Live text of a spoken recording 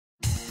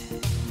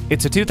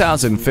It's a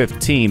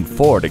 2015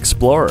 Ford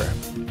Explorer.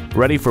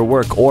 Ready for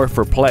work or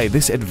for play,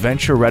 this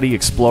adventure-ready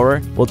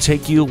Explorer will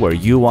take you where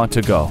you want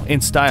to go in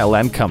style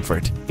and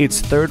comfort.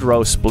 Its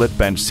third-row split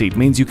bench seat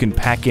means you can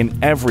pack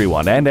in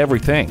everyone and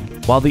everything,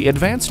 while the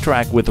advanced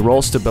track with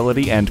roll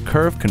stability and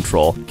curve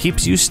control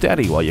keeps you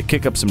steady while you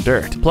kick up some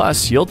dirt.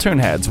 Plus, you'll turn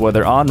heads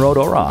whether on-road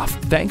or off,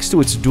 thanks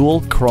to its dual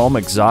chrome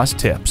exhaust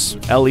tips,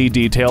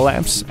 LED tail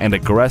lamps, and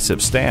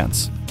aggressive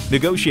stance.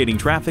 Negotiating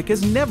traffic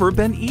has never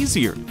been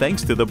easier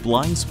thanks to the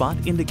blind spot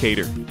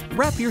indicator.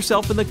 Wrap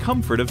yourself in the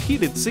comfort of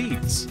heated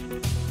seats.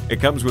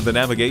 It comes with a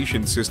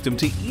navigation system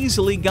to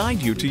easily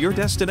guide you to your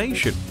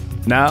destination.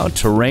 Now,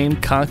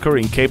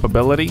 terrain-conquering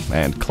capability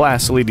and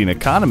class-leading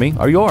economy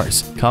are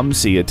yours. Come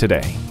see it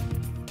today.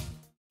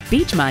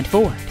 Beechmont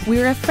Ford,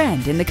 we're a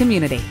friend in the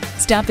community.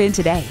 Stop in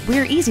today.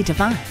 We're easy to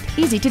find,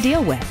 easy to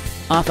deal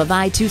with. Off of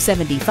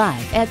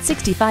I-275 at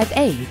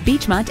 65A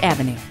Beechmont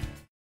Avenue.